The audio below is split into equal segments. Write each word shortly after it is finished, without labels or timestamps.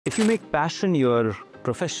If you make passion your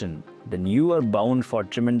profession, then you are bound for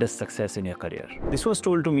tremendous success in your career. This was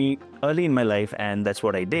told to me early in my life, and that's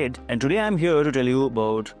what I did. And today I'm here to tell you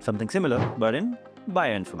about something similar, but in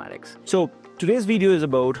bioinformatics. So today's video is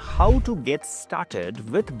about how to get started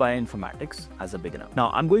with bioinformatics as a beginner. Now,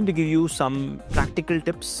 I'm going to give you some practical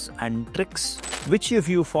tips and tricks, which if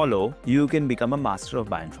you follow, you can become a master of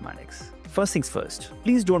bioinformatics. First things first,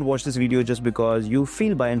 please don't watch this video just because you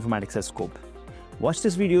feel bioinformatics has scope. Watch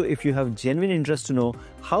this video if you have genuine interest to know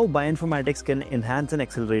how bioinformatics can enhance and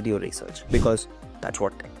accelerate your research, because that's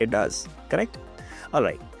what it does, correct? All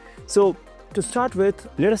right, so to start with,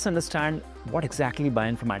 let us understand what exactly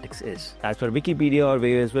bioinformatics is. As per Wikipedia or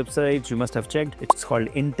various websites you must have checked, it's called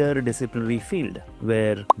interdisciplinary field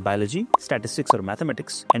where biology, statistics or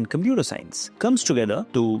mathematics and computer science comes together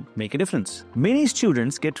to make a difference. Many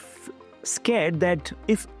students get scared that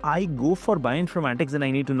if I go for bioinformatics, then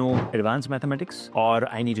I need to know advanced mathematics or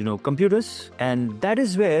I need to know computers, and that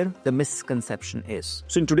is where the misconception is.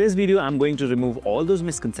 So in today's video, I'm going to remove all those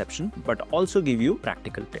misconceptions, but also give you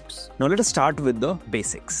practical tips. Now let us start with the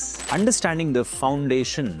basics. Understanding the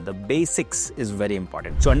foundation, the basics is very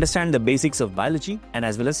important. So understand the basics of biology and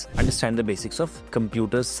as well as understand the basics of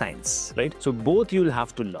computer science, right? So both you'll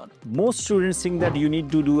have to learn. Most students think that you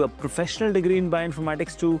need to do a professional degree in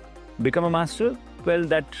bioinformatics to become a master. Well,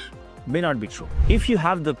 that may not be true. If you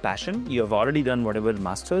have the passion, you have already done whatever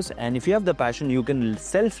masters, and if you have the passion, you can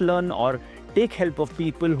self-learn or take help of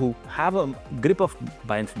people who have a grip of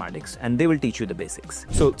bioinformatics and they will teach you the basics.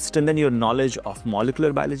 So strengthen your knowledge of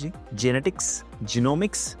molecular biology, genetics,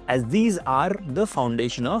 genomics, as these are the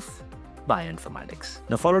foundation of bioinformatics.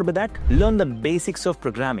 Now followed by that, learn the basics of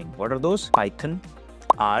programming. What are those? Python,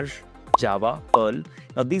 R, Java, Perl.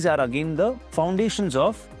 Now these are again the foundations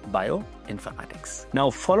of bioinformatics. Now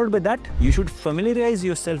followed by that, you should familiarize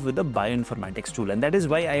yourself with the bioinformatics tool, and that is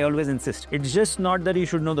why I always insist. It's just not that you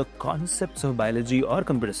should know the concepts of biology or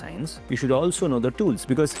computer science, you should also know the tools,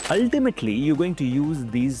 because ultimately you're going to use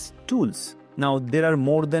these tools. Now there are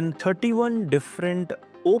more than 31 different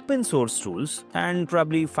open source tools and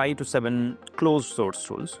probably 5 to 7 closed source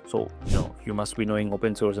tools. So, you must be knowing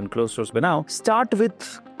open source and closed source by now. Start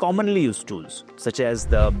with commonly used tools such as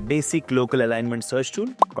the basic local alignment search tool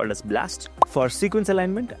called as BLAST, for sequence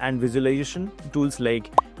alignment and visualization tools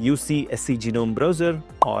like UC-SC Genome Browser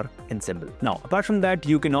or Ensemble. Now, apart from that,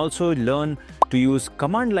 you can also learn to use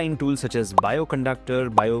command line tools such as Bioconductor,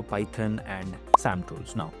 BioPython and SAM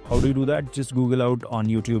tools. Now, how do you do that? Just Google out on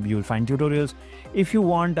YouTube, you'll find tutorials. If you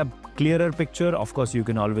want a clearer picture, of course, you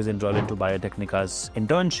can always enroll into Biotechnika's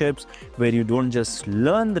internships, where you don't just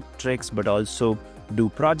learn the tricks, but also do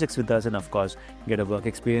projects with us and of course get a work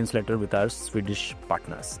experience letter with our Swedish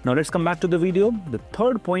partners. Now let's come back to the video. The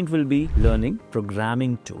third point will be learning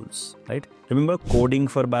programming tools, right? Remember coding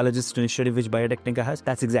for biologists initiative which Biotechnica has?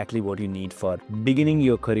 That's exactly what you need for beginning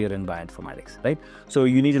your career in bioinformatics, right? So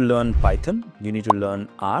you need to learn Python, you need to learn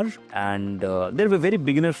R, and they're very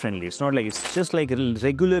beginner friendly. It's not like, it's just like a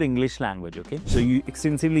regular English language, okay? So you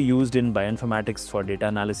extensively used in bioinformatics for data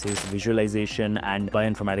analysis, visualization and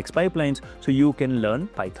bioinformatics pipelines. So you can learn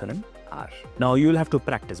Python and R. Now you'll have to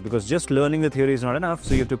practice, because just learning the theory is not enough.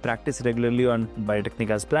 So you have to practice regularly on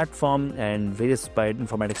Biotechnika's platform, and various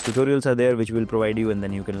bioinformatics tutorials are there which will provide you, and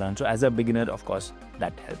then you can learn. So as a beginner, of course,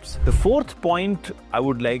 that helps. The fourth point I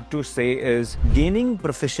would like to say is gaining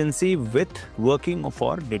proficiency with working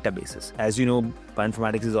for databases. As you know,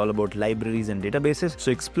 bioinformatics is all about libraries and databases.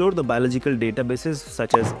 So explore the biological databases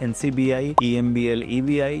such as NCBI, EMBL,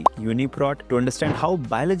 EVI, UniProt to understand how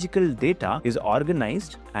biological data is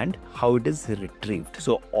organized and how it is retrieved.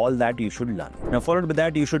 So all that you should learn. Now followed by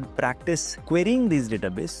that, you should practice querying these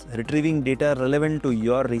databases, retrieving data relevant to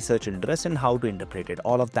your research interest and how to interpret it.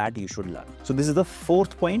 All of that you should learn. So this is the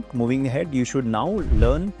fourth point. Moving ahead, you should now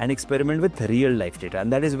learn and experiment with real life data,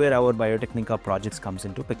 and that is where our Biotechnica projects comes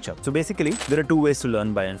into picture. So basically, there are two ways to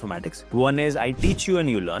learn bioinformatics. One is I teach you and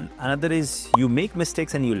you learn. Another is you make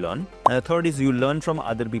mistakes and you learn. And the third is you learn from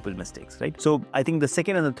other people's mistakes, right? So I think the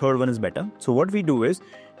second and the third one is better. So what we do is,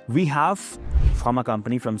 we have pharma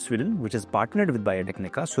company from Sweden which is partnered with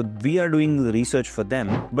Biotechnica. So we are doing the research for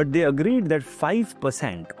them, but they agreed that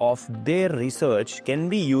 5% of their research can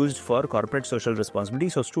be used for corporate social responsibility,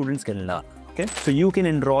 so students can learn. Okay, so you can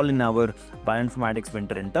enroll in our bioinformatics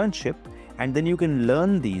winter internship and then you can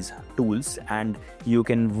learn these tools and you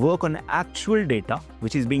can work on actual data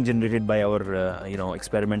which is being generated by our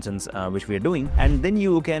experiments and which we are doing, and then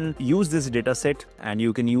you can use this data set and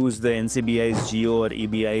you can use the NCBI's Geo or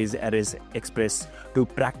EBI's Arrays Express to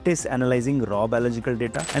practice analyzing raw biological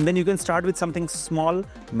data. And then you can start with something small,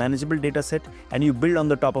 manageable data set, and you build on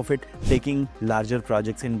the top of it, taking larger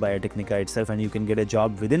projects in Biotechnica itself, and you can get a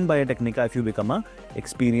job within Biotechnica if you become a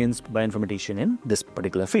experienced bioinformatician in this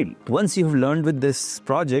particular field. Once you've learned with this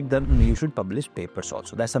project, then you should publish papers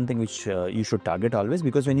also. That's something which you should target always,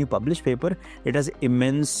 because when you publish paper, it has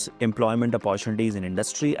immense employment opportunities in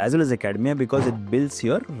industry as well as academia, because it builds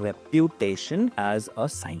your reputation as a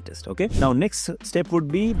scientist. Okay. Now, next step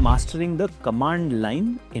would be mastering the command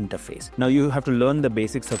line interface. Now, you have to learn the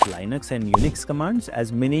basics of Linux and Unix commands,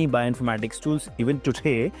 as many bioinformatics tools even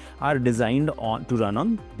today are designed to run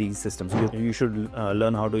on these systems. You should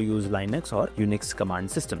learn how to use Linux or Unix command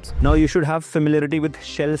systems. Now, you should have familiarity with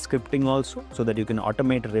shell scripting also, so that you can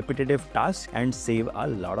automate repetitive tasks and save a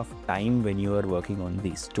lot of time when you are working on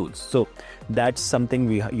these tools. So that's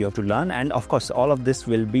something you have to learn, and of course all of this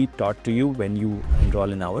will be taught to you when you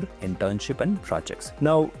enroll in our internship and projects.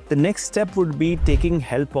 Now, the next step would be taking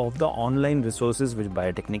help of the online resources which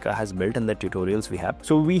Biotechnica has built and the tutorials we have.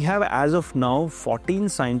 So we have as of now 14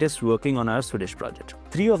 scientists working on our Swedish project.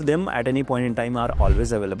 3 of them at any point in time are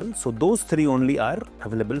always available. So those 3 only are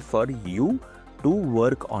available for you to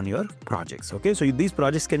work on your projects. Okay, so these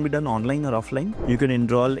projects can be done online or offline. You can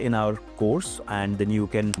enroll in our course and then you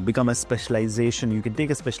can become a specialization. You can take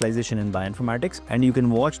a specialization in bioinformatics and you can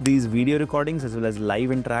watch these video recordings as well as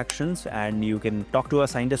live interactions, and you can talk to a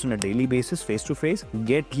scientist on a daily basis, face to face,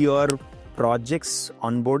 get your projects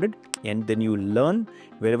onboarded, and then you learn.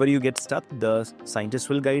 Wherever you get stuck, the scientist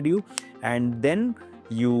will guide you, and then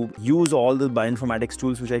you use all the bioinformatics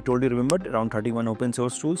tools which I told you, remember, around 31 open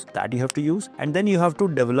source tools that you have to use, and then you have to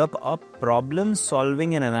develop a problem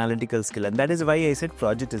solving and analytical skill. And that is why I said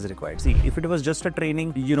project is required. See, if it was just a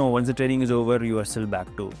training, once the training is over, you are still back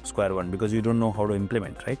to square one because you don't know how to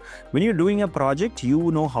implement, right? When you're doing a project,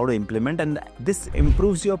 you know how to implement, and this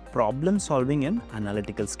improves your problem solving and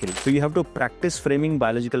analytical skill. So you have to practice framing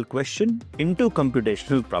biological question into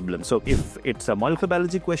computational problems. So if it's a molecular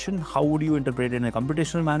biology question, how would you interpret it in a computational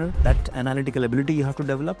manner? That analytical ability you have to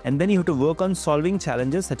develop, and then you have to work on solving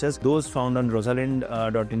challenges such as those found on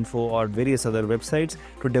rosalind.info or various other websites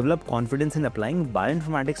to develop confidence in applying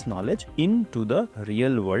bioinformatics knowledge into the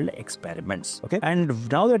real world experiments. Okay,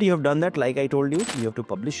 and now that you have done that, like I told you, you have to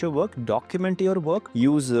publish your work, document your work,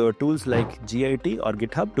 use tools like Git or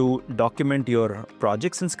GitHub to document your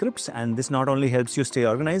projects and scripts, and this not only helps you stay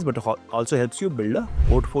organized but also helps you build a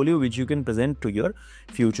portfolio which you can present to your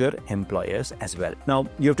future employers as well. Now,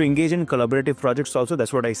 you have to engage in collaborative projects also.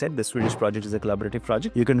 That's what I said. The Swedish project is a collaborative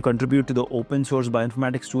project. You can contribute to the open source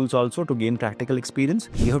bioinformatics tools also to gain practical experience.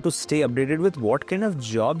 You have to stay updated with what kind of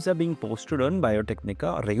jobs are being posted on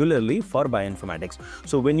Biotechnica regularly for bioinformatics.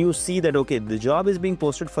 So when you see that, okay, the job is being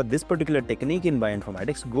posted for this particular technique in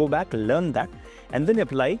bioinformatics, go back, learn that, and then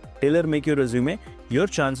apply, tailor make your resume. Your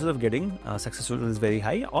chances of getting successful is very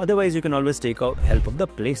high. Otherwise, you can always take out help of the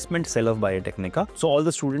placement cell of Biotechnica. So all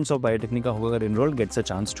the students of Biotechnica who are enrolled gets a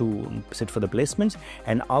chance to sit for the placements,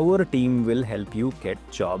 and our team will help you get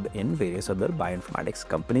job in various other bioinformatics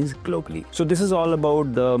companies globally. So this is all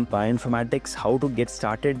about the bioinformatics, how to get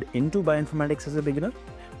started into bioinformatics as a beginner.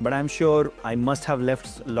 But I'm sure I must have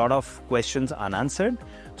left a lot of questions unanswered.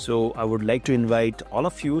 So I would like to invite all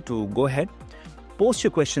of you to go ahead, post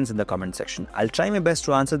your questions in the comment section. I'll try my best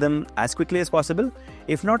to answer them as quickly as possible.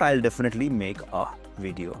 If not, I'll definitely make a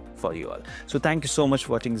video for you all. So thank you so much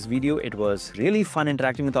for watching this video. It was really fun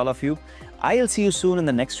interacting with all of you. I'll see you soon in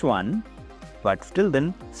the next one. But till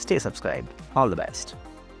then, stay subscribed. All the best.